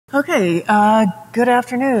Okay, good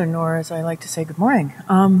afternoon, or as I like to say, good morning.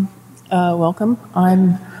 Welcome.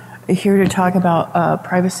 I'm here to talk about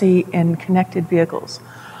privacy in connected vehicles.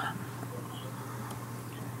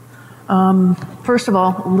 First of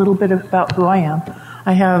all, a little bit about who I am.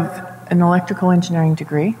 I have an electrical engineering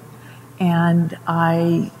degree, and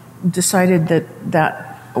I decided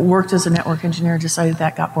that worked as a network engineer, decided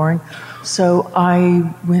that got boring. So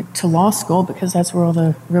I went to law school because that's where all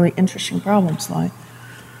the really interesting problems lie.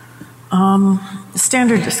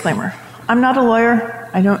 Standard disclaimer. I'm not a lawyer.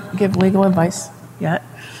 I don't give legal advice yet.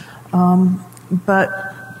 And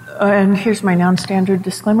here's my non-standard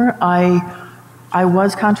disclaimer. I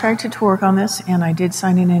was contracted to work on this, and I did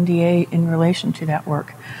sign an NDA in relation to that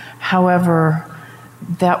work. However,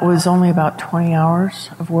 that was only about 20 hours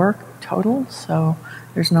of work total, so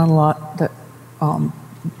there's not a lot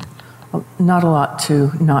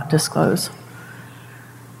to not disclose.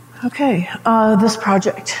 Okay, this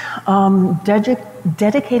project,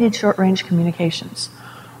 dedicated short-range communications.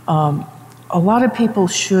 A lot of people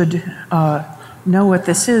should know what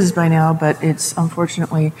this is by now, but it's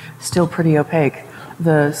unfortunately still pretty opaque.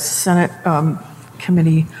 The Senate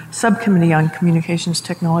Subcommittee on Communications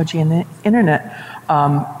Technology and the Internet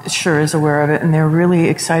sure is aware of it, and they're really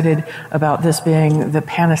excited about this being the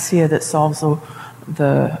panacea that solves the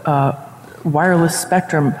wireless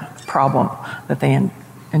spectrum problem that they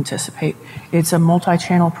anticipate. It's a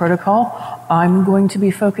multi-channel protocol. I'm going to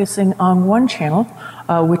be focusing on one channel,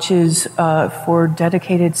 which is for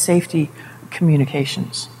dedicated safety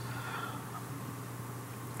communications.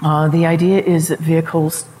 The idea is that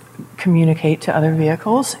vehicles communicate to other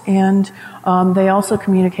vehicles, and they also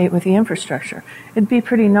communicate with the infrastructure. It'd be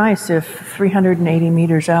pretty nice if 380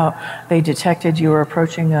 meters out they detected you were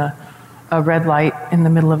approaching a red light in the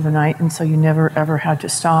middle of the night, and so you never ever had to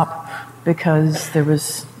stop because there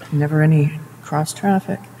was never any cross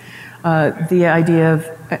traffic. The idea of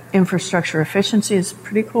infrastructure efficiency is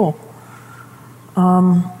pretty cool.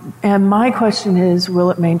 And my question is,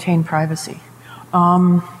 will it maintain privacy?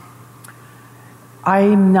 I'm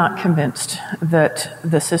not convinced that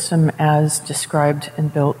the system as described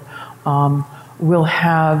and built will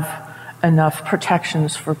have enough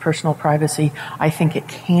protections for personal privacy. I think it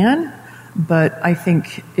can, but I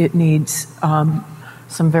think it needs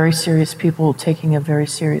some very serious people taking a very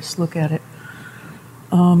serious look at it.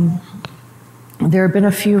 There have been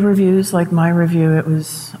a few reviews, like my review. It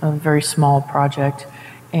was a very small project,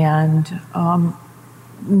 and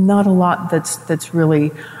not a lot that's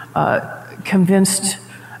really convinced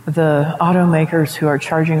the automakers who are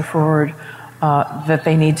charging forward that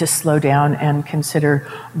they need to slow down and consider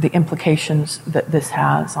the implications that this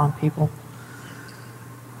has on people.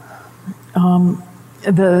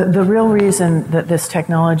 The real reason that this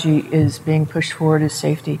technology is being pushed forward is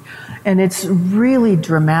safety. And it's really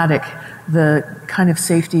dramatic, the kind of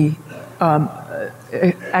safety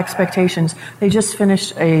expectations. They just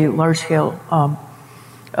finished a large-scale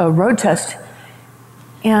road test,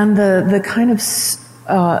 and the kind of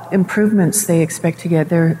improvements they expect to get,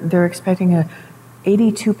 they're expecting a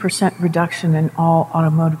 82% reduction in all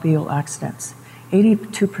automobile accidents.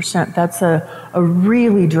 82%, that's a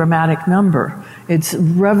really dramatic number. It's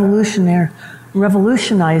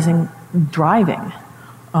revolutionizing driving.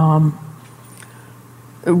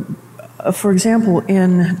 For example,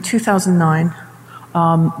 in 2009,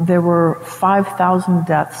 there were 5,000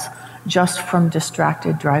 deaths just from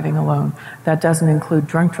distracted driving alone. That doesn't include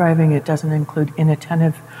drunk driving, it doesn't include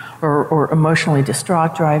inattentive or emotionally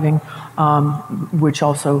distraught driving, which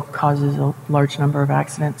also causes a large number of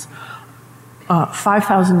accidents.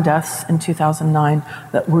 5,000 deaths in 2009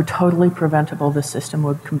 that were totally preventable. The system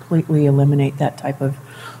would completely eliminate that type of,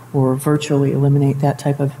 or virtually eliminate that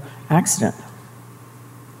type of accident.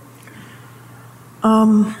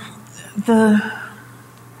 There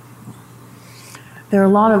are a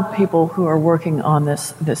lot of people who are working on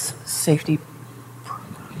this safety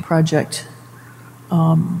project.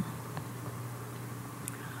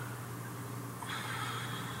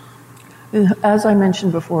 As I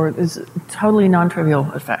mentioned before, there's a totally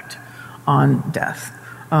non-trivial effect on death.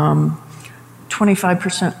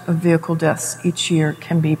 25% of vehicle deaths each year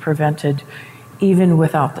can be prevented even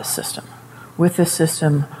without this system. With this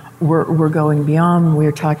system, we're going beyond.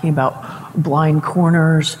 We're talking about blind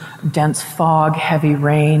corners, dense fog, heavy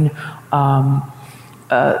rain,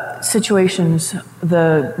 situations.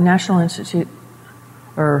 The National Institute,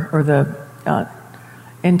 or the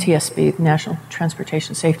NTSB, National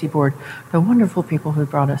Transportation Safety Board, the wonderful people who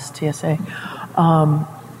brought us TSA,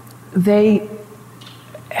 they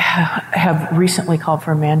have recently called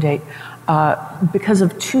for a mandate because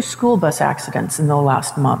of 2 school bus accidents in the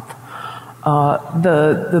last month.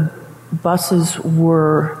 The buses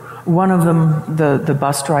were, one of them, the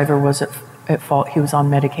bus driver was at fault. He was on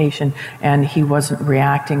medication and he wasn't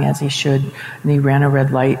reacting as he should, and he ran a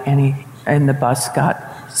red light, and the bus got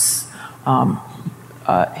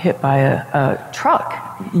hit by a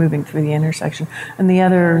truck moving through the intersection. And the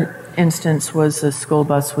other instance was the school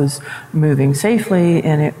bus was moving safely,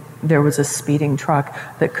 and there was a speeding truck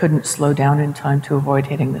that couldn't slow down in time to avoid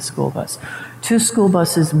hitting the school bus. 2 school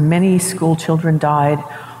buses, many school children died.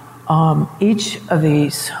 Each of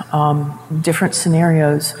these different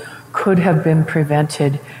scenarios could have been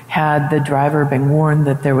prevented had the driver been warned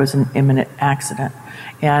that there was an imminent accident.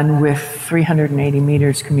 And with 380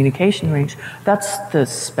 meters communication range, that's the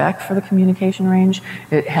spec for the communication range.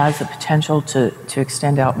 It has the potential to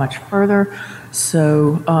extend out much further.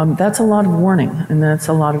 So that's a lot of warning, and that's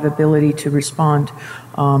a lot of ability to respond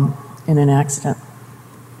in an accident.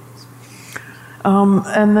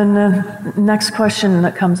 And then the next question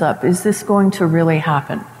that comes up, is this going to really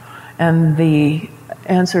happen? And the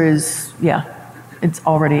answer is, yeah, it's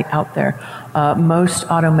already out there. Most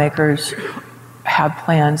automakers have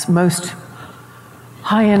plans, most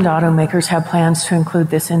high-end automakers have plans to include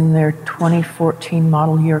this in their 2014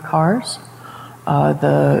 model year cars.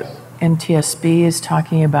 The NTSB is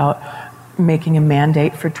talking about making a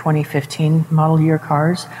mandate for 2015 model year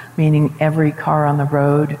cars, meaning every car on the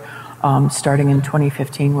road starting in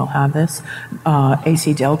 2015 will have this.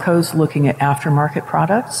 AC Delco's looking at aftermarket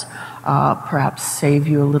products, perhaps save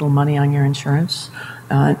you a little money on your insurance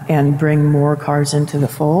and bring more cars into the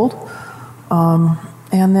fold.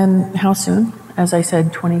 And then how soon? As I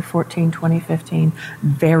said, 2014, 2015,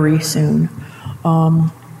 very soon.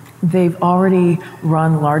 They've already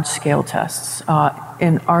run large-scale tests.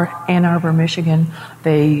 In Ann Arbor, Michigan,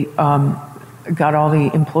 they got all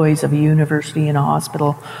the employees of a university and a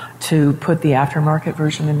hospital to put the aftermarket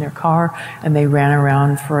version in their car, and they ran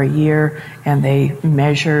around for a year, and they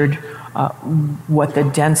measured what the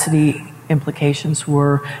density implications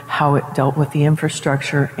were, how it dealt with the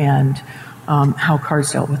infrastructure, and how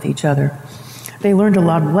cars dealt with each other. They learned a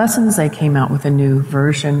lot of lessons. They came out with a new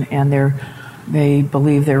version, and they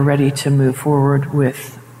believe they're ready to move forward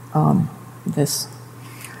with this.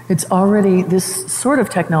 This sort of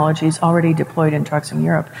technology is already deployed in trucks in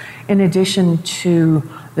Europe. In addition to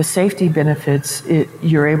the safety benefits,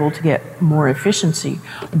 you're able to get more efficiency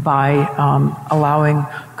by allowing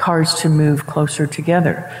cars to move closer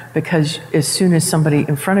together, because as soon as somebody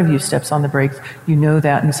in front of you steps on the brakes, you know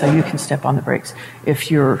that, and so you can step on the brakes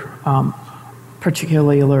if you're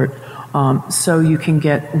particularly alert. So you can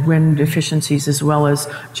get wind efficiencies as well as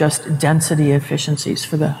just density efficiencies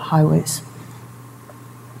for the highways.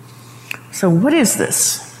 So what is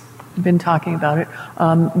this? I've been talking about it.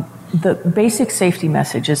 The basic safety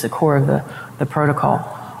message is the core of the protocol.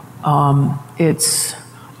 It's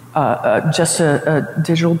just a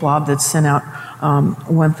digital blob that's sent out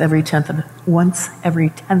once every tenth of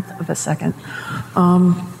a second.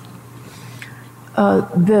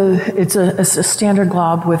 It's a standard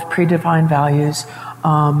glob with predefined values,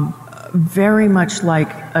 very much like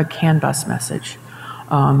a CAN bus message.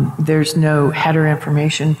 There's no header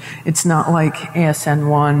information. It's not like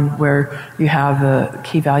ASN1 where you have the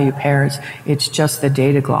key value pairs. It's just the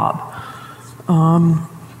data glob.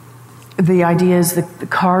 The idea is that the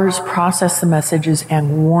cars process the messages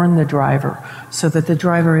and warn the driver so that the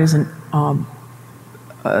driver isn't,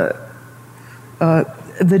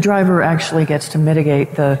 the driver actually gets to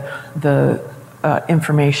mitigate the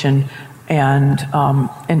information and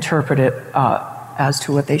interpret it as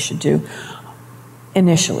to what they should do.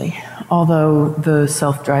 Initially, although the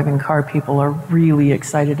self-driving car people are really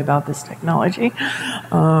excited about this technology,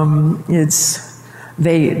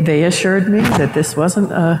 they assured me that this wasn't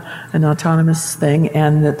an autonomous thing,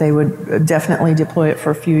 and that they would definitely deploy it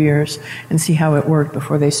for a few years and see how it worked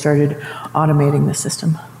before they started automating the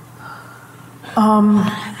system.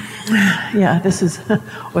 Yeah, this is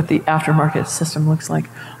what the aftermarket system looks like.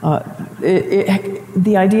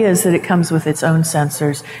 The idea is that it comes with its own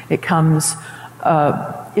sensors.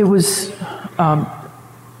 It was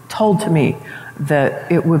told to me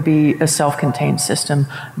that it would be a self-contained system,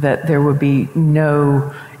 that there would be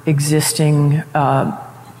no existing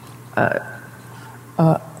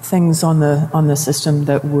things on the system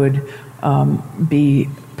that would be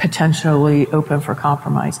potentially open for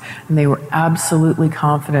compromise. And they were absolutely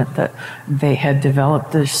confident that they had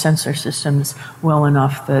developed the sensor systems well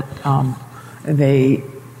enough that they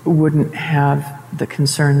wouldn't have the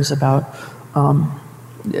concerns about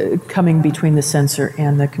coming between the sensor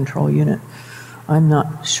and the control unit. I'm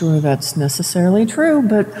not sure that's necessarily true,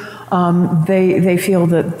 but they feel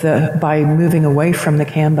that by moving away from the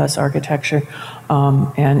CAN bus architecture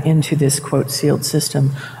and into this, quote, sealed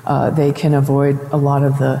system, they can avoid a lot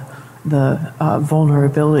of the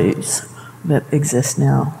vulnerabilities that exist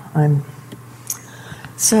now.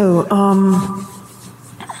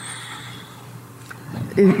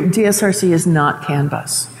 DSRC is not CAN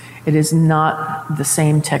bus. It is not the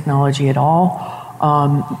same technology at all.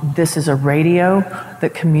 This is a radio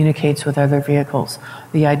that communicates with other vehicles.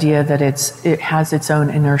 The idea that it has its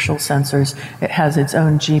own inertial sensors, it has its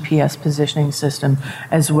own GPS positioning system,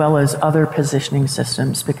 as well as other positioning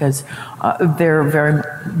systems, because they're very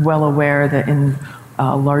well aware that in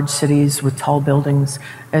large cities with tall buildings,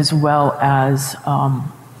 as well as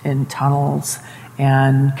in tunnels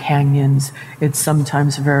and canyons, it's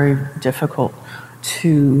sometimes very difficult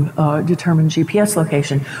to determine GPS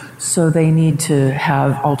location. So they need to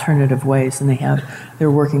have alternative ways, and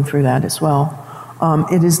they're working through that as well.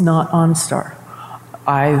 It is not OnStar.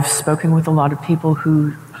 I've spoken with a lot of people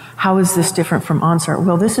how is this different from OnStar?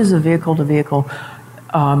 Well, this is a vehicle-to-vehicle.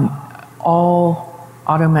 All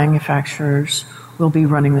auto manufacturers will be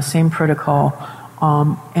running the same protocol.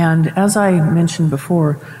 And as I mentioned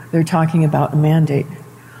before, they're talking about a mandate.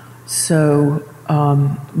 So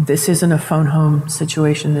this isn't a phone home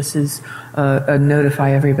situation. This is a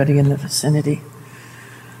notify everybody in the vicinity.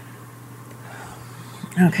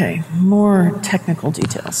 Okay, more technical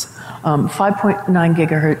details. 5.9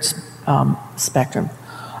 gigahertz spectrum.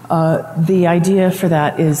 The idea for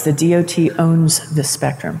that is the DOT owns the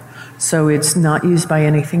spectrum. So it's not used by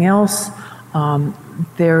anything else.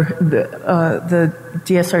 The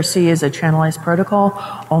DSRC is a channelized protocol.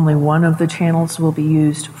 Only one of the channels will be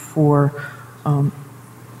used for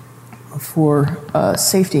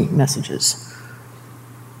safety messages.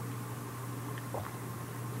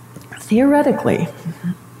 Theoretically,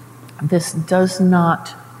 this does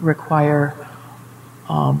not require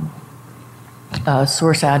a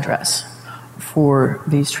source address for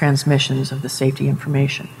these transmissions of the safety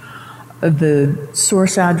information. The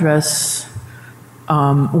source address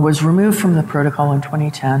was removed from the protocol in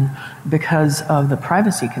 2010 because of the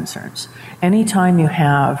privacy concerns. Anytime you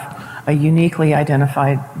have a uniquely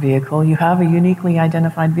identified vehicle, you have a uniquely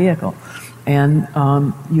identified vehicle, and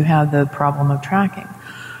you have the problem of tracking.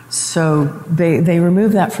 So they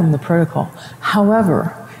remove that from the protocol.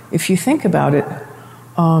 However, if you think about it,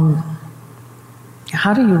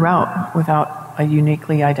 how do you route without a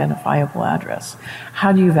uniquely identifiable address?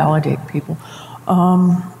 How do you validate people?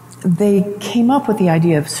 They came up with the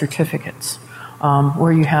idea of certificates,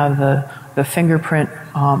 where you have the fingerprint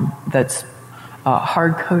that's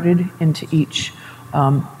hard-coded into each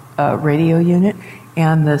radio unit,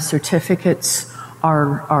 and the certificates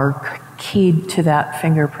are keyed to that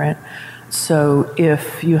fingerprint. So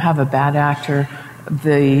if you have a bad actor,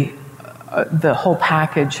 the whole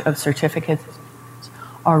package of certificates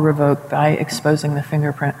are revoked by exposing the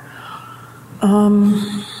fingerprint.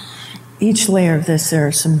 Each layer of this, there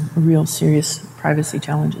are some real serious privacy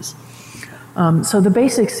challenges. So the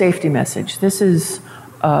basic safety message, this is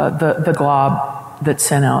the glob that's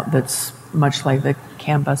sent out that's much like the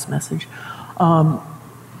CAN bus message. The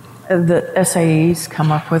SAEs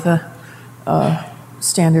come up with a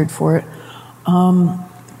standard for it.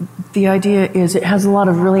 The idea is it has a lot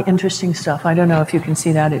of really interesting stuff. I don't know if you can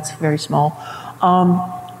see that, it's very small.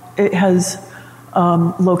 It has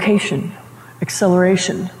location,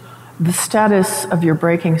 acceleration, the status of your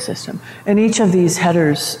braking system. And each of these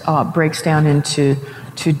headers breaks down into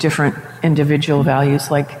different individual values.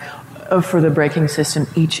 Like for the braking system,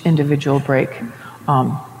 each individual brake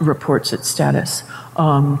reports its status.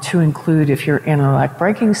 To include if your anti-lock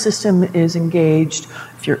braking system is engaged,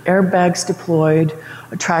 if your airbag's deployed,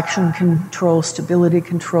 traction control, stability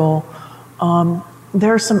control.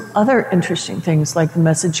 There are some other interesting things like the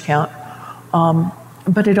message count,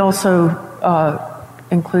 but it also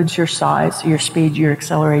includes your size, your speed, your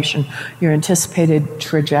acceleration, your anticipated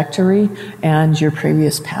trajectory, and your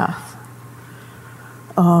previous path.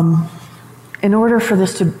 In order for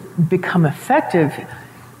this to become effective,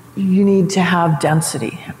 you need to have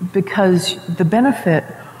density, because the benefit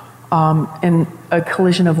in a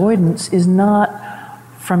collision avoidance is not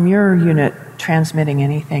from your unit transmitting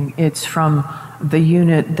anything, it's from the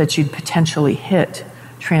unit that you'd potentially hit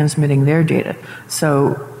transmitting their data.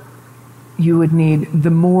 So you would need the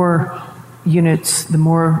more units, the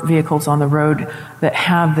more vehicles on the road that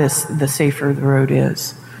have this, the safer the road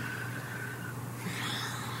is.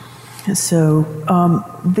 So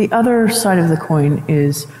the other side of the coin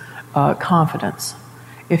is confidence.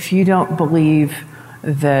 If you don't believe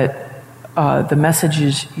that the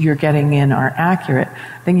messages you're getting in are accurate,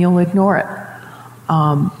 then you'll ignore it.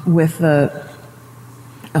 With the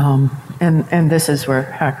and this is where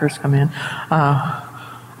hackers come in.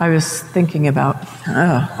 I was thinking about.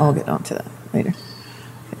 I'll get onto that later.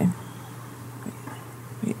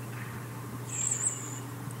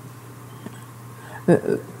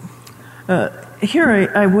 Okay. Here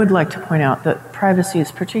I would like to point out that privacy is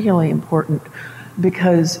particularly important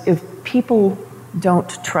because if people don't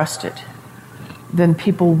trust it, then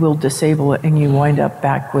people will disable it and you wind up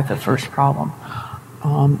back with the first problem.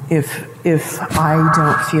 If I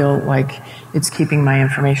don't feel like it's keeping my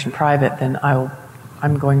information private, then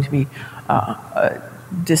I'm going to be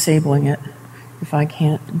disabling it if I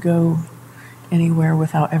can't go anywhere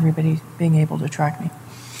without everybody being able to track me.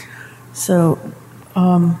 So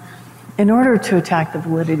in order to attack the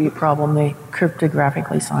validity problem, they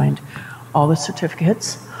cryptographically signed all the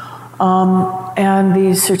certificates. And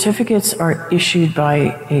these certificates are issued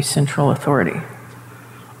by a central authority.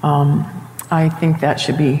 I think that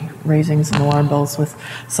should be raising some alarm bells with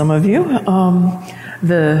some of you.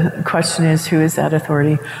 The question is, who is that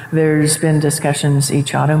authority? There's been discussions,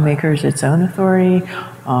 each automaker is its own authority.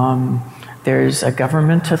 There's a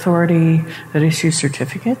government authority that issues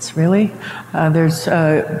certificates, really. There's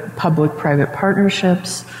public-private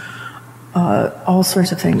partnerships, all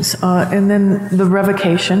sorts of things. And then the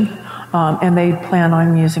revocation, and they plan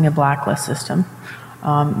on using a blacklist system.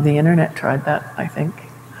 The internet tried that, I think.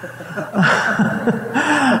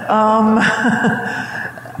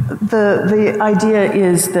 The idea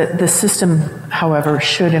is that the system, however,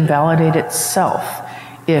 should invalidate itself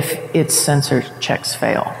if its censor checks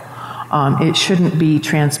fail. It shouldn't be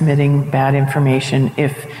transmitting bad information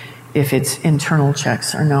if its internal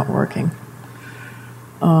checks are not working.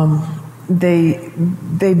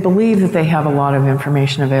 They believe that they have a lot of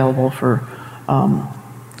information available for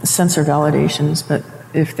censor validations, but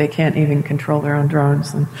if they can't even control their own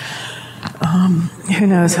drones, then who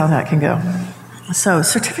knows how that can go. So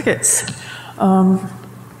certificates. The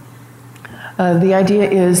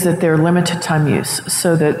idea is that they're limited time use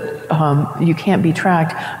so that you can't be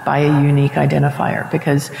tracked by a unique identifier,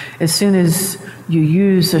 because as soon as you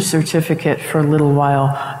use a certificate for a little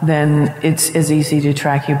while, then it's as easy to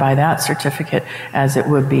track you by that certificate as it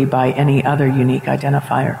would be by any other unique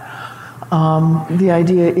identifier. The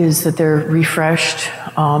idea is that they're refreshed.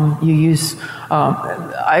 I've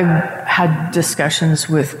had discussions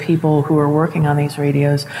with people who are working on these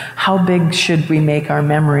radios. How big should we make our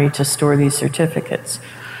memory to store these certificates?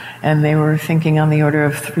 And they were thinking on the order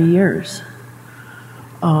of 3 years.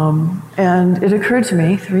 And it occurred to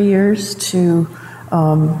me, 3 years to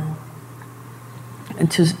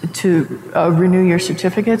renew your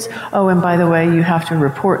certificates. Oh, and by the way, you have to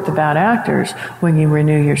report the bad actors when you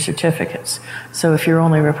renew your certificates. So if you're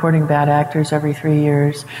only reporting bad actors every 3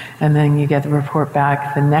 years, and then you get the report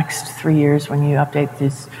back the next 3 years when you update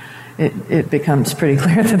this, it becomes pretty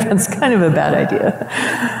clear that that's kind of a bad idea.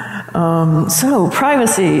 So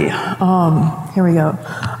privacy, here we go.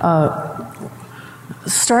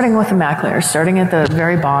 Starting with the MAC layer, starting at the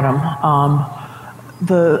very bottom,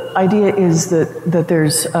 the idea is that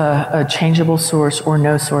there's a changeable source or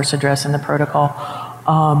no source address in the protocol.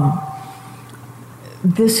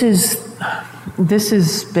 This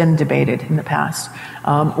has been debated in the past,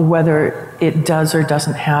 whether it does or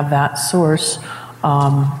doesn't have that source.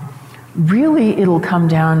 Really, it'll come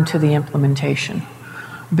down to the implementation,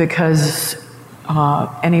 because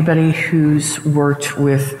anybody who's worked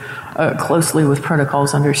with closely with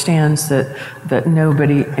protocols understands that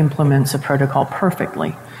nobody implements a protocol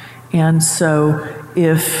perfectly. And so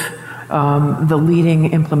if the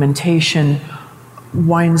leading implementation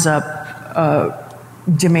winds up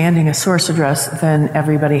demanding a source address, then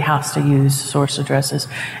everybody has to use source addresses.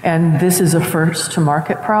 And this is a first to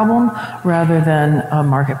market problem rather than a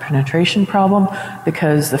market penetration problem,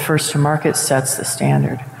 because the first to market sets the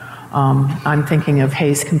standard. I'm thinking of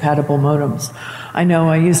Hayes-compatible modems. I know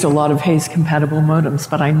I used a lot of Hayes-compatible modems,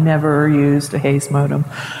 but I never used a Hayes modem.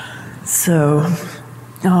 So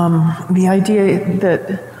the idea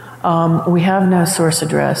that we have no source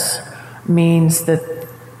address means that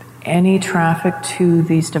any traffic to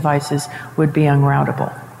these devices would be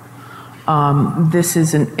unroutable. This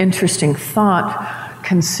is an interesting thought,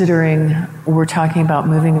 considering we're talking about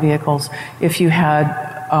moving vehicles. If you had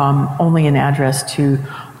only an address to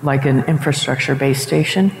like an infrastructure base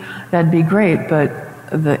station, that'd be great, but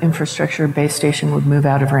the infrastructure base station would move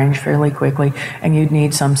out of range fairly quickly, and you'd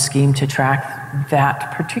need some scheme to track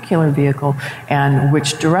that particular vehicle and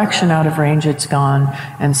which direction out of range it's gone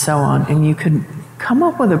and so on. And you could come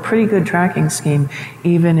up with a pretty good tracking scheme,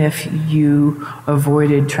 even if you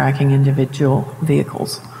avoided tracking individual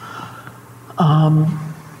vehicles.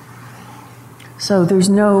 So there's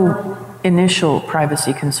no initial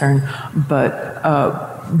privacy concern, but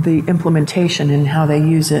the implementation and how they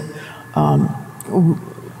use it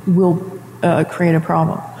will create a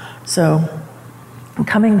problem. So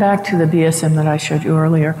coming back to the BSM that I showed you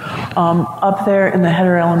earlier, up there in the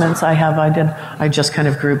header elements I just kind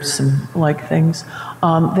of grouped some like things.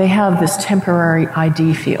 They have this temporary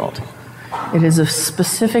ID field. It is a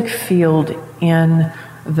specific field in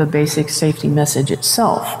the basic safety message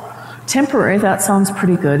itself. Temporary, that sounds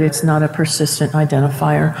pretty good. It's not a persistent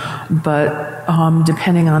identifier, but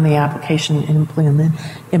depending on the application and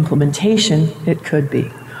implementation, it could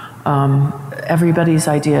be. Everybody's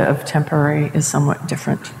idea of temporary is somewhat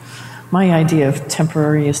different. My idea of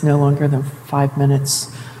temporary is no longer than 5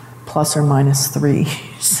 minutes plus or minus 3,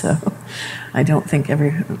 so I don't think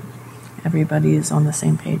everybody is on the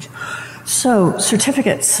same page. So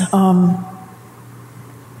certificates.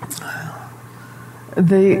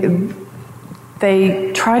 They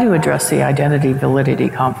try to address the identity validity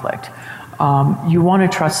conflict. You want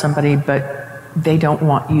to trust somebody, but they don't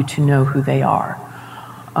want you to know who they are.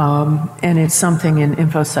 And it's something in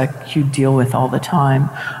InfoSec you deal with all the time,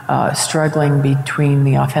 struggling between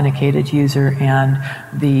the authenticated user and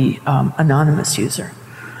the anonymous user.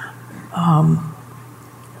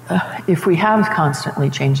 If we have constantly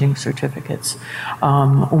changing certificates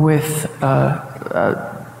with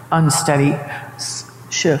unsteady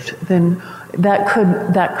shift, then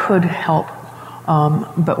that could help.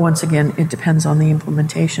 But once again, it depends on the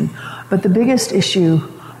implementation. But the biggest issue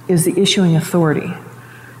is the issuing authority.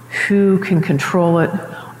 Who can control it?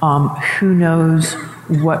 Who knows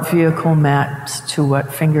what vehicle maps to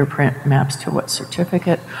what fingerprint maps to what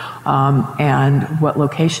certificate, and what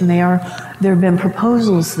location they are? There have been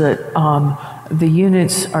proposals that the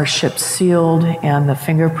units are shipped sealed and the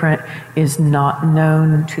fingerprint is not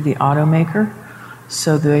known to the automaker,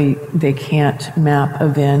 so they can't map a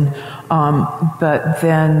VIN. But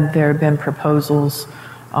then there have been proposals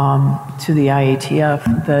to the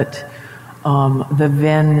IATF that the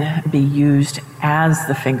VIN be used as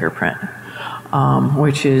the fingerprint,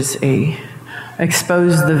 which is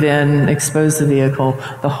expose the VIN, expose the vehicle.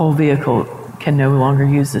 The whole vehicle can no longer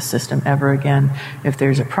use the system ever again if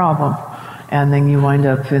there's a problem. And then you wind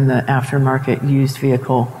up in the aftermarket used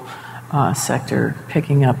vehicle sector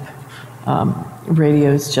picking up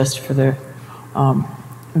radios just for their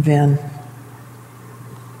VIN.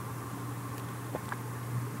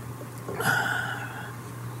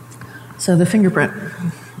 So the fingerprint,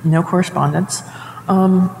 no correspondence.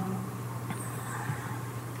 I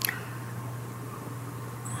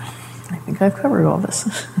think I've covered all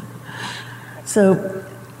this. So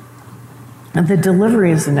the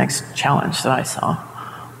delivery is the next challenge that I saw.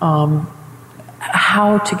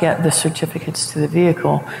 How to get the certificates to the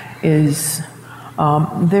vehicle is,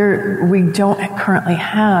 we don't currently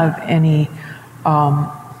have any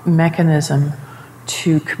mechanism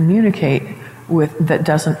to communicate with that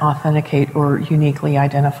doesn't authenticate or uniquely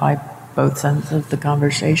identify both ends of the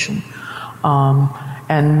conversation.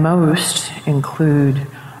 And most include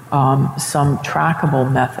some trackable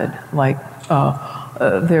method, like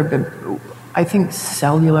there have been, I think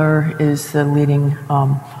cellular is the leading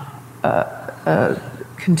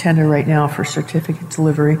contender right now for certificate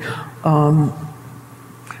delivery,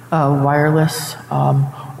 wireless,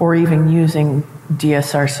 or even using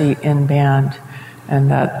DSRC in-band. And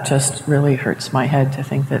that just really hurts my head to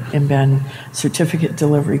think that in-band certificate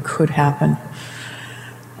delivery could happen.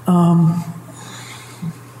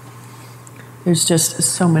 There's just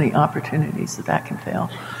so many opportunities that can fail.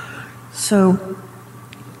 So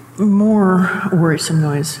more worrisome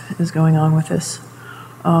noise is going on with this.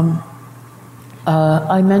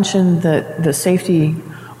 I mentioned that the safety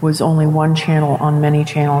was only one channel on many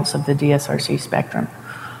channels of the DSRC spectrum.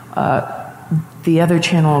 The other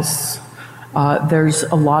channels, there's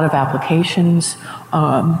a lot of applications.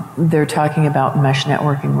 They're talking about mesh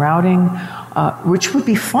networking routing, which would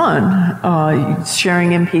be fun. Sharing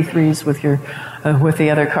MP3s with with the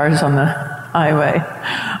other cars on the highway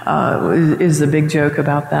is the big joke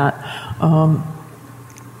about that.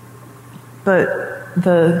 But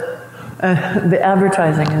the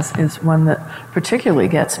advertising is one that particularly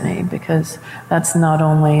gets me, because that's not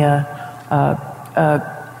only a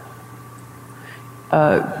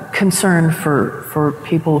concern for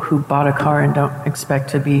people who bought a car and don't expect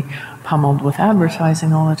to be pummeled with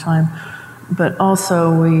advertising all the time, but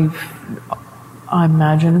also I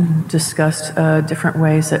imagine, discussed different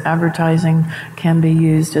ways that advertising can be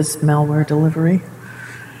used as malware delivery.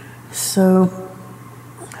 So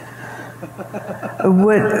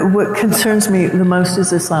What concerns me the most is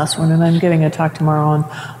this last one, and I'm giving a talk tomorrow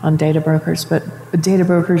on data brokers, but data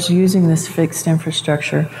brokers using this fixed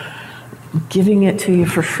infrastructure, giving it to you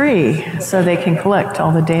for free so they can collect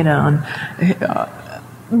all the data on,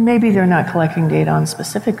 maybe they're not collecting data on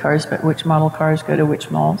specific cars, but which model cars go to which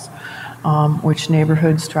malls, which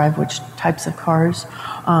neighborhoods drive which types of cars.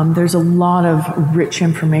 There's a lot of rich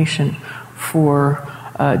information for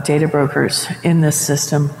data brokers in this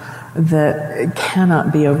system that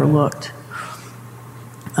cannot be overlooked.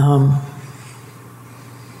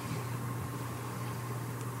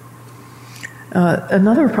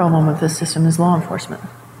 Another problem with this system is law enforcement.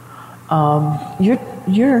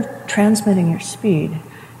 You're transmitting your speed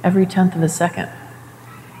every 10th of a second.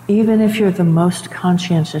 Even if you're the most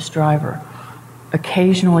conscientious driver,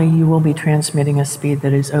 occasionally you will be transmitting a speed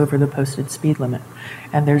that is over the posted speed limit.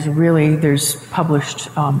 And there's published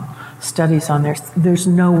studies on this. There's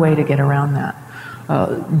no way to get around that.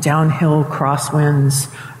 Downhill crosswinds,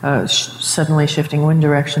 suddenly shifting wind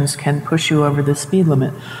directions can push you over the speed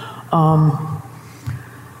limit.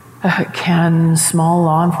 Can small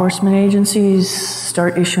law enforcement agencies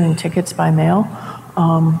start issuing tickets by mail?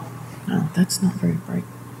 No, that's not very bright.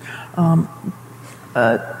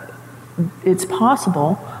 It's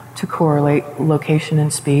possible to correlate location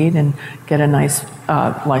and speed and get a nice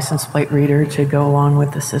license plate reader to go along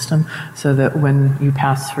with the system so that when you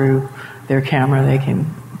pass through their camera, they can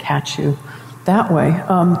catch you that way.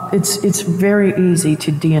 It's very easy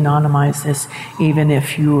to de-anonymize this, even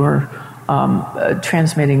if you're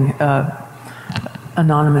transmitting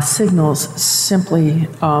anonymous signals simply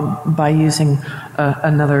by using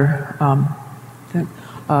another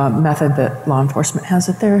method that law enforcement has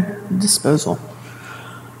at their disposal.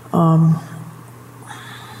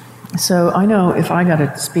 So I know if I got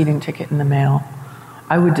a speeding ticket in the mail,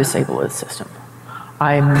 I would disable the system.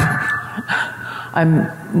 I'm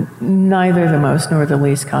neither the most nor the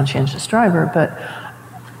least conscientious driver, but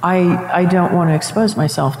I don't want to expose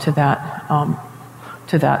myself to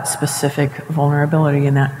that specific vulnerability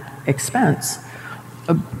and that expense.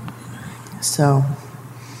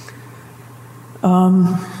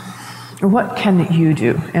 What can you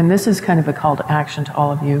do? And this is kind of a call to action to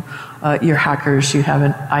all of you. You're hackers. You have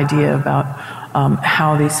an idea about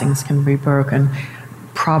how these things can be broken,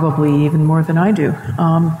 probably even more than I do.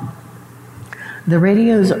 The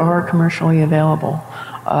radios are commercially available.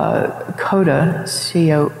 COHDA,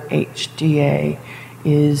 C-O-H-D-A,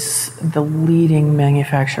 is the leading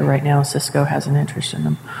manufacturer right now. Cisco has an interest in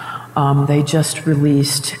them. They just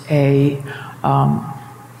released a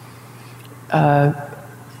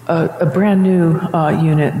brand new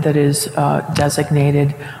unit that is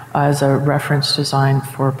designated as a reference design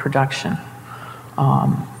for production,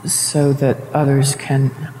 so that others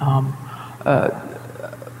can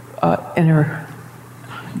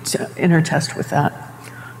intertest with that.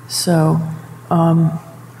 So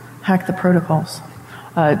hack the protocols.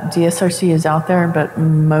 DSRC is out there, but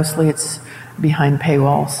mostly it's behind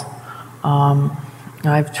paywalls.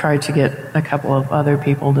 I've tried to get a couple of other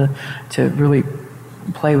people to really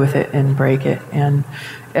play with it and break it, and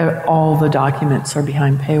all the documents are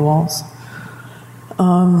behind paywalls.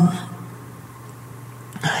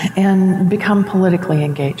 And become politically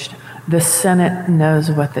engaged. The Senate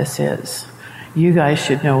knows what this is. You guys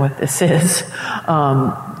should know what this is.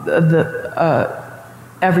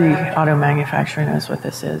 Every auto manufacturer knows what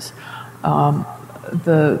this is.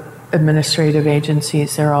 The administrative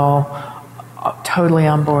agencies, they're all totally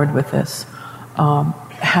on board with this.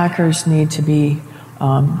 Hackers need to be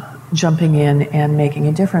jumping in and making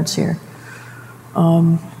a difference here.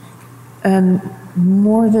 And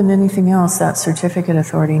more than anything else, that certificate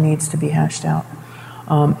authority needs to be hashed out.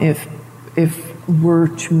 If we're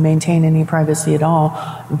to maintain any privacy at all,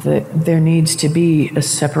 there needs to be a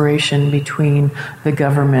separation between the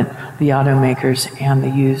government, the automakers, and the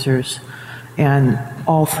users. And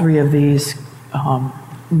all three of these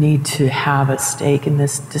need to have a stake in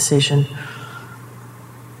this decision.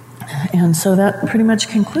 And so that pretty much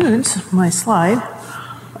concludes my slide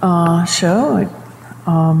show.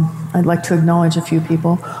 I'd like to acknowledge a few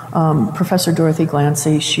people. Professor Dorothy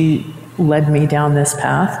Glancy, she led me down this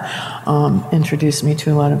path, introduced me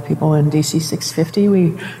to a lot of people in DC 650.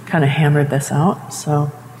 We kind of hammered this out.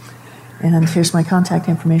 So, and here's my contact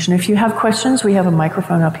information. If you have questions, we have a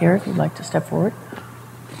microphone up here if you'd like to step forward.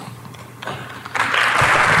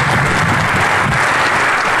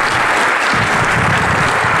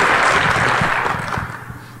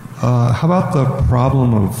 How about the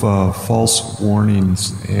problem of false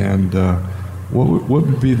warnings, and what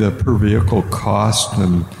would be the per vehicle cost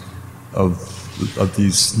of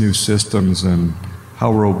these new systems, and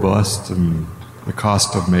how robust and the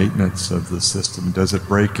cost of maintenance of the system. Does it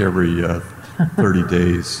break every 30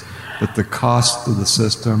 days? But the cost of the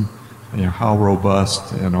system, how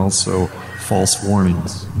robust, and also false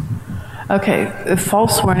warnings. Okay,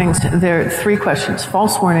 false warnings, there are three questions.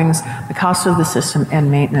 False warnings, the cost of the system, and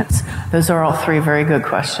maintenance. Those are all three very good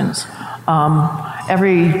questions.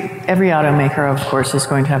 Every automaker, of course, is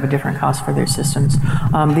going to have a different cost for their systems.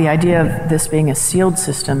 The idea of this being a sealed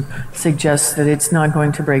system suggests that it's not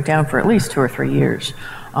going to break down for at least 2 or 3 years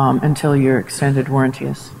until your extended warranty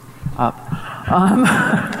is up.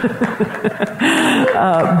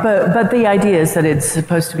 But the idea is that it's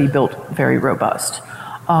supposed to be built very robust.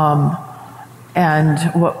 And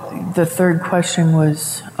what the third question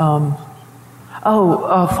was,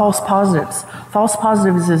 false positives. False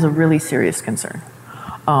positives is a really serious concern.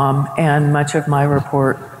 And much of my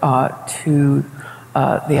report to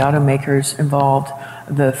the automakers involved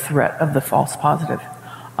the threat of the false positive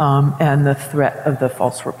and the threat of the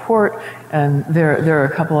false report. And there are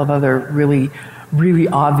a couple of other really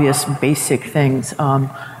obvious basic things.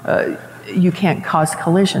 You can't cause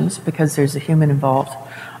collisions because there's a human involved,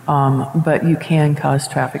 but you can cause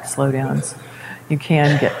traffic slowdowns. You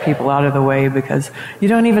can get people out of the way because you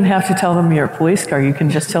don't even have to tell them you're a police car. You can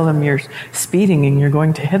just tell them you're speeding and you're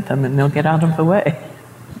going to hit them and they'll get out of the way.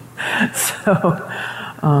 So,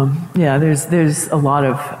 yeah, there's a lot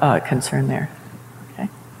of concern there. Okay.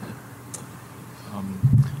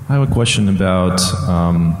 I have a question about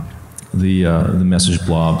the message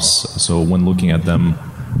blobs. So when looking at them,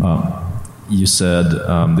 you said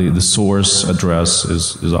the source address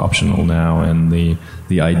is optional now, and the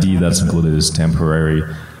ID that's included is temporary.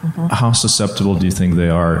 Mm-hmm. How susceptible do you think they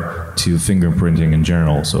are to fingerprinting in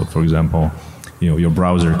general? So, for example, your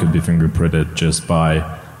browser could be fingerprinted just by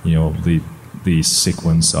the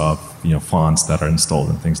sequence of fonts that are installed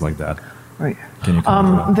and things like that. Right. Can you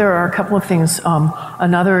comment on that? There are a couple of things.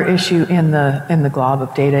 Another issue in the glob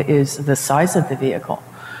of data is the size of the vehicle.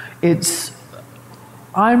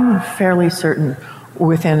 I'm fairly certain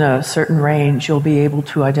within a certain range you'll be able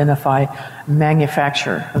to identify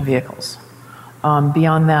manufacturer of vehicles.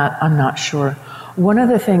 Beyond that, I'm not sure. One of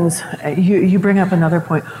the things, you bring up another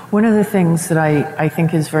point, one of the things that I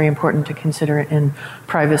think is very important to consider in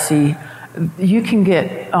privacy, you can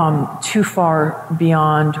get too far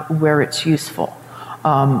beyond where it's useful.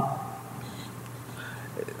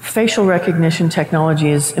 Facial recognition technology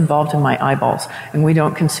is involved in my eyeballs, and we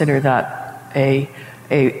don't consider that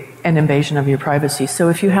an invasion of your privacy. So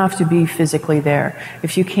if you have to be physically there,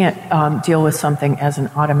 if you can't deal with something as an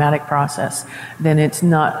automatic process, then it's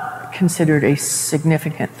not considered a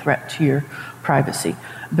significant threat to your privacy.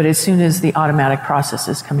 But as soon as the automatic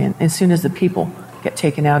processes come in, as soon as the people get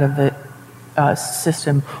taken out of the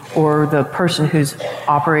system, or the person who's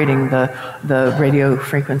operating the radio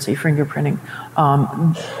frequency fingerprinting,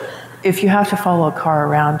 if you have to follow a car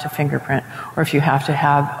around to fingerprint, or if you have to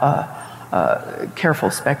have careful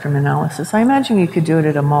spectrum analysis. I imagine you could do it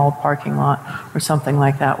at a mall parking lot or something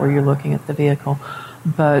like that where you're looking at the vehicle.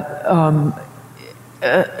 But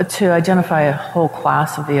to identify a whole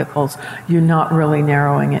class of vehicles, you're not really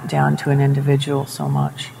narrowing it down to an individual so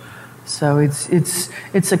much. So it's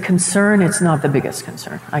a concern. It's not the biggest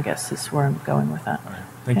concern, I guess, is where I'm going with that. All right.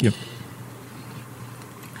 Thank you.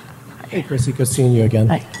 Hey, Chrissy, good seeing you again.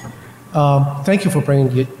 Hi. Thank you for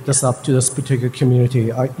bringing this up to this particular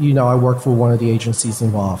community. I work for one of the agencies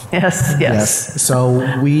involved. Yes. So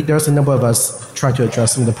there's a number of us trying to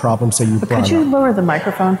address some of the problems that you brought up. Could you lower the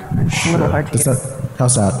microphone? It's a little hard to hear.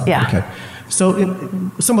 How's that? Yeah. Okay. So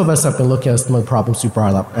some of us have been looking at some of the problems you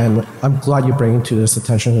brought up, and I'm glad you're bringing to this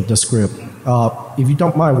attention of this group. If you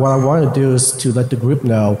don't mind, what I want to do is to let the group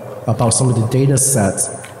know about some of the data sets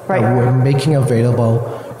that we're making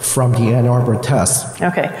available from the Ann Arbor test.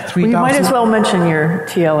 Okay. Well, you might as well mention your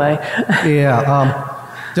TLA.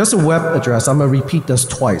 There's a web address. I'm going to repeat this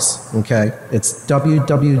twice. Okay. It's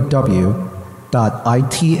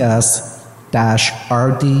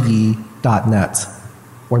www.its-rde.net.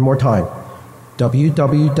 One more time.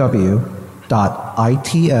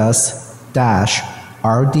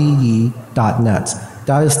 www.its-rde.net.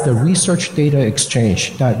 That is the research data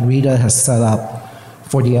exchange that Rita has set up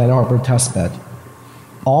for the Ann Arbor testbed.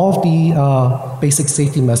 All of the basic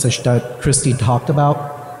safety message that Christie talked about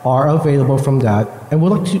are available from that, and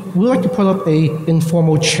we'd like to put up an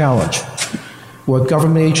informal challenge. We're a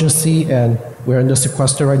government agency, and we're in the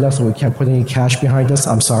sequester right now, so we can't put any cash behind us.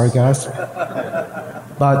 I'm sorry, guys.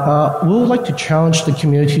 But we would like to challenge the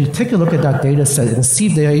community to take a look at that data set and see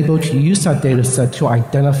if they're able to use that data set to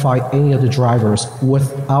identify any of the drivers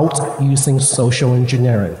without using social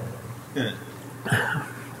engineering.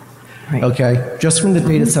 Right. Okay, just from the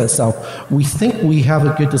data set itself. We think we have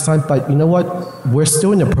a good design, but you know what? We're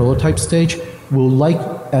still in the prototype stage. We'll like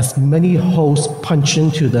as many holes punched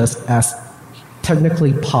into this as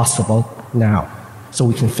technically possible now, so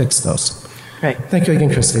we can fix those. Right. Thank you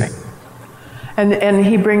again, Christie. Right. And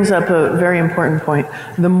he brings up a very important point.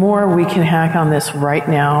 The more we can hack on this right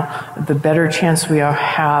now, the better chance we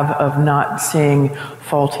have of not seeing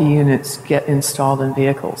faulty units get installed in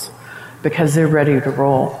vehicles, because they're ready to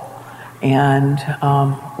roll. And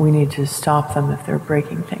we need to stop them if they're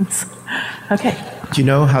breaking things. Okay. Do you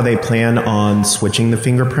know how they plan on switching the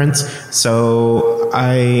fingerprints? Or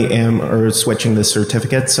switching the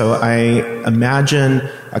certificate. So I imagine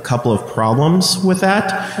a couple of problems with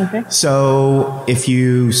that. Okay. So if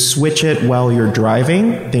you switch it while you're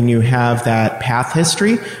driving, then you have that path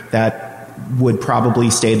history that would probably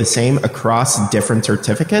stay the same across different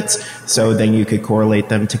certificates, so then you could correlate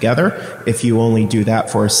them together. If you only do that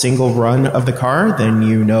for a single run of the car, then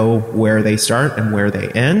you know where they start and where they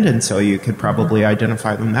end, and so you could probably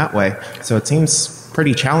identify them that way. So it seems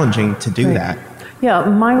pretty challenging to do that. Yeah,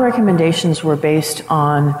 my recommendations were based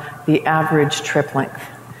on the average trip length.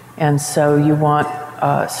 And so you want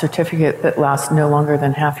a certificate that lasts no longer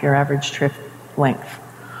than half your average trip length.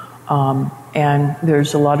 And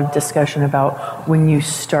there's a lot of discussion about when you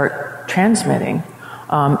start transmitting,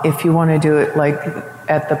 if you want to do it like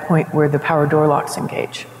at the point where the power door locks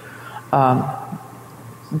engage.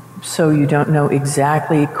 So you don't know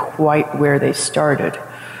exactly quite where they started,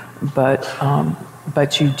 but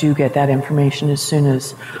you do get that information as soon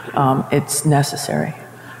as it's necessary.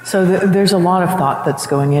 So there's a lot of thought that's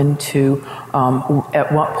going into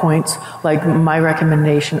at what points. Like my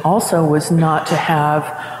recommendation also was not to have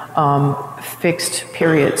fixed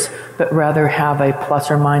periods, but rather have a plus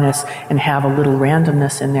or minus and have a little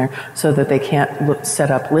randomness in there so that they can't set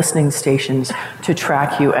up listening stations to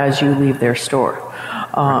track you as you leave their store.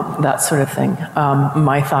 That sort of thing.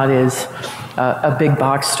 My thought is a big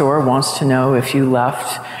box store wants to know if you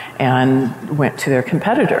left and went to their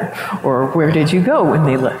competitor, or where did you go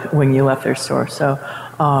when you left their store? So,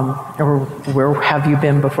 or where have you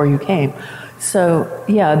been before you came? So,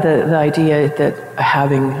 yeah, the idea that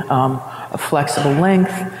having a flexible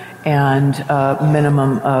length and a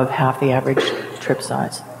minimum of half the average trip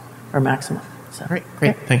size, or maximum. So,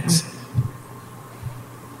 Great, thanks.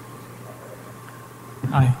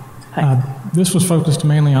 Hi. This was focused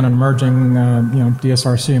mainly on emerging,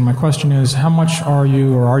 DSRC. And my question is, how much are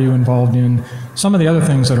you involved in some of the other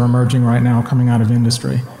things that are emerging right now coming out of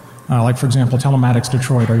industry? Like, for example, Telematics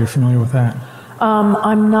Detroit. Are you familiar with that?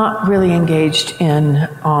 I'm not really engaged in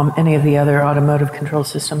any of the other automotive control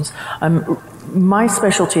systems. My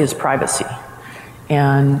specialty is privacy.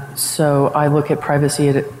 And so I look at privacy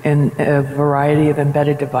in a variety of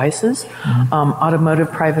embedded devices. Mm-hmm.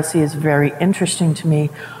 Automotive privacy is very interesting to me,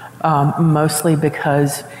 mostly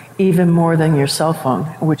because even more than your cell phone,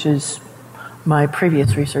 which is my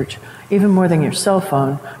previous research, even more than your cell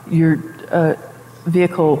phone, your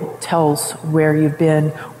vehicle tells where you've been,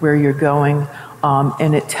 where you're going,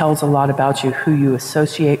 and it tells a lot about you, who you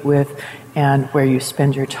associate with, and where you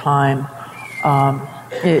spend your time.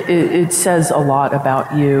 It says a lot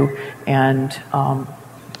about you, and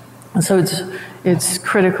so it's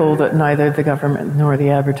critical that neither the government nor the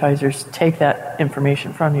advertisers take that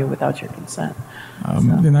information from you without your consent.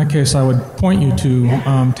 In that case, I would point you to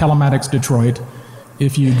Telematics Detroit.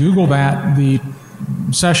 If you Google that, the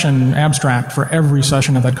session abstract for every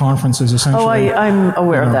session of that conference is essentially... Oh, I'm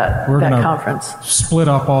aware of that conference. Split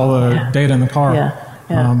up all the data in the car.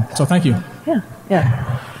 Yeah. So thank you.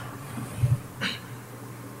 Yeah.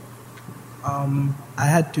 I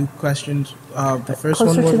had two questions. The first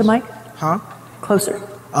Closer one was... to the mic? Huh? Closer.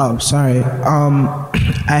 Oh, sorry.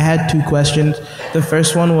 I had two questions. The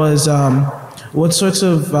first one was, what sorts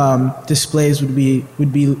of displays would we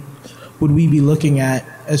be looking at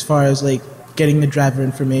as far as like getting the driver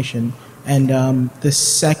information? And the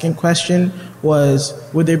second question was,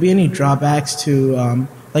 would there be any drawbacks to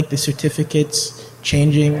like the certificates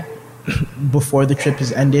changing before the trip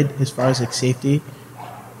is ended as far as like safety?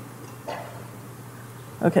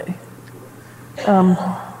 Okay.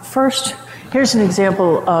 First, here's an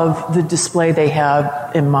example of the display they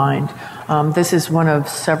have in mind. This is one of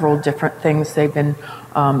several different things they've been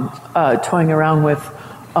toying around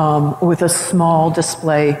with a small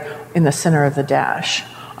display in the center of the dash.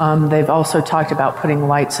 They've also talked about putting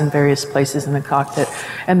lights in various places in the cockpit.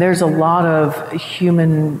 And there's a lot of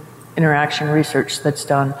human interaction research that's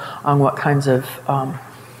done on what kinds of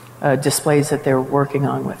displays that they're working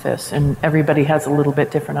on with this, and everybody has a little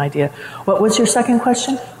bit different idea. What was your second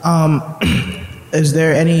question? Is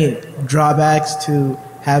there any drawbacks to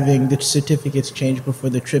having the certificates changed before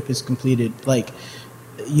the trip is completed? Like,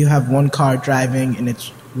 you have one car driving and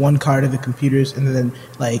it's one car to the computers, and then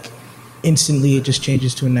like instantly it just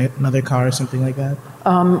changes to another car or something like that?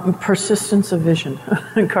 Persistence of vision.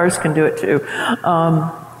 Cars can do it too.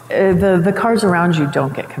 The cars around you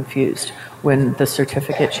don't get confused when the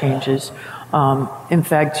certificate changes. In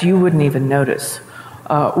fact, you wouldn't even notice.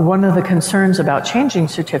 One of the concerns about changing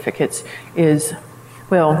certificates is,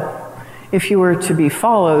 well, if you were to be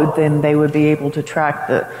followed, then they would be able to track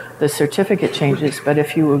the certificate changes, but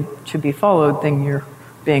if you were to be followed, then you're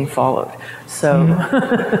being followed. So,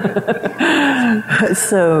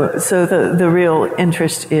 so the real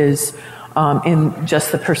interest is in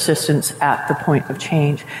just the persistence at the point of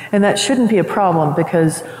change. And that shouldn't be a problem,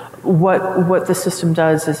 because what the system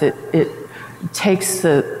does is it takes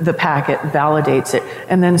the packet, validates it,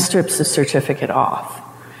 and then strips the certificate off.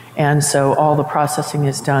 And so all the processing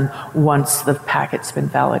is done once the packet's been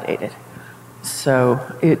validated. So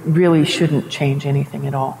it really shouldn't change anything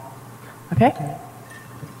at all. Okay?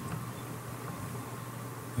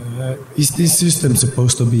 Is this system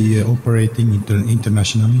supposed to be operating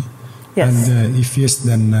internationally? Yes. And if yes,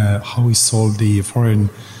 then how is solved the foreign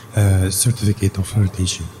certificate of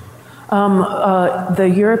accreditation?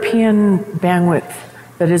 The European bandwidth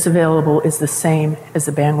that is available is the same as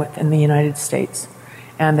the bandwidth in the United States.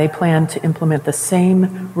 And they plan to implement the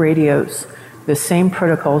same radios, the same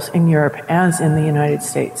protocols in Europe as in the United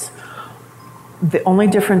States. The only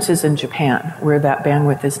difference is in Japan, where that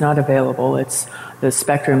bandwidth is not available. The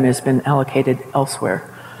spectrum has been allocated elsewhere.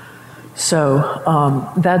 So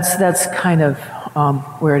that's kind of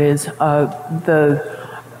where it is.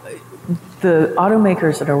 The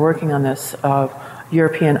automakers that are working on this,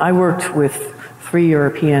 European, I worked with 3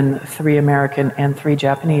 European, 3 American, and 3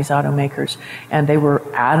 Japanese automakers, and they were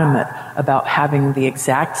adamant about having the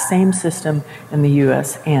exact same system in the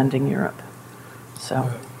US and in Europe. So,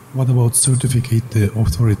 what about certificate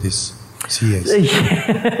authorities, CAs?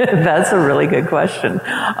 That's a really good question.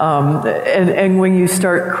 And when you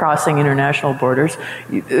start crossing international borders,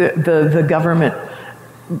 the government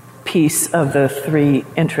piece of the 3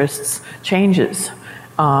 interests changes,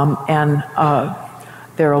 and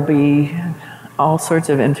there will be all sorts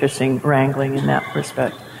of interesting wrangling in that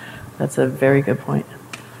respect. That's a very good point.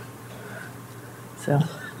 So,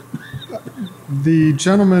 the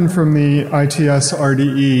gentleman from the ITS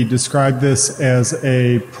RDE described this as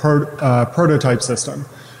a prototype system.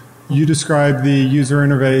 You described the user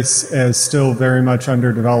interface as still very much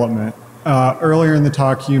under development. Earlier in the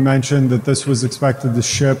talk, you mentioned that this was expected to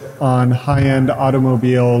ship on high-end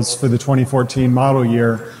automobiles for the 2014 model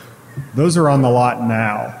year. Those are on the lot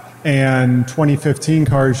now. And 2015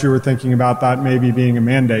 cars, you were thinking about that maybe being a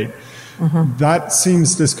mandate. Mm-hmm. That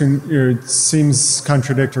seems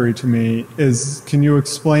contradictory to me. Can you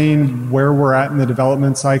explain where we're at in the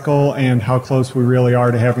development cycle and how close we really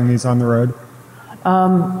are to having these on the road?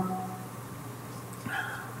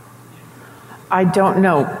 I don't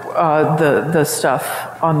know the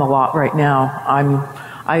stuff on the lot right now.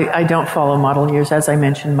 I don't follow model years. As I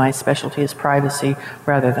mentioned, my specialty is privacy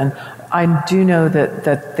rather than. I do know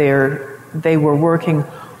that they were working.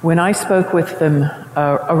 When I spoke with them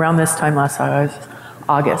around this time last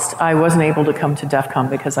August, I wasn't able to come to Defcon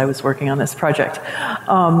because I was working on this project.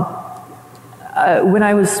 When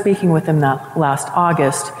I was speaking with them that last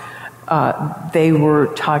August, they were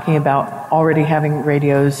talking about already having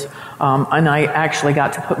radios, and I actually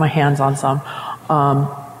got to put my hands on some.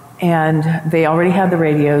 And they already had the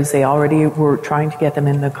radios. They already were trying to get them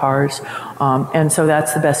in the cars. And so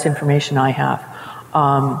that's the best information I have.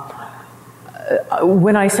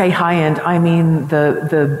 When I say high-end, I mean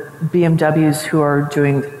the BMWs who are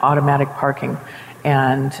doing automatic parking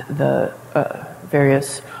and the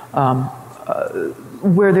various,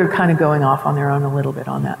 where they're kind of going off on their own a little bit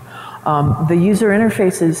on that. The user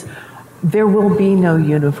interfaces, there will be no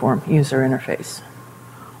uniform user interface.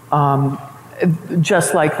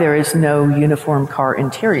 Just like there is no uniform car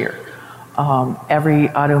interior. Every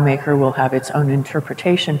automaker will have its own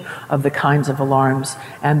interpretation of the kinds of alarms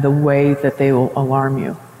and the way that they will alarm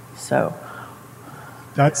you. So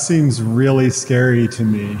that seems really scary to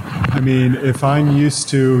me. I mean, if I'm used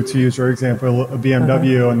to use your example, a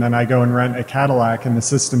BMW, and then I go and rent a Cadillac and the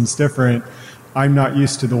system's different, I'm not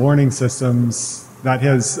used to the warning systems.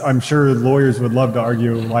 I'm sure lawyers would love to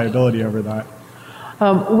argue liability over that.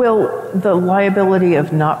 Well, the liability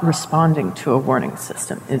of not responding to a warning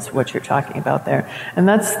system is what you're talking about there. And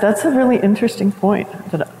that's a really interesting point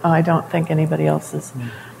that I don't think anybody else has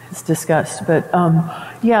discussed. But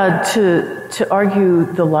yeah, to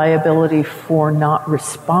argue the liability for not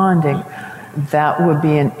responding, that would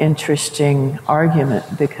be an interesting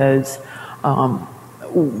argument, because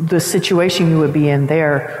the situation you would be in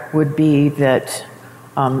there would be that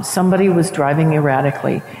somebody was driving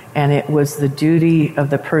erratically, and it was the duty of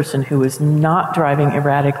the person who was not driving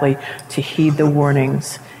erratically to heed the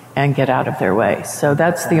warnings and get out of their way. So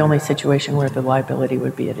that's the only situation where the liability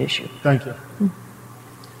would be at issue. Thank you.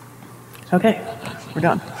 Okay, we're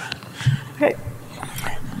done. Okay.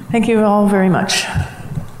 Thank you all very much.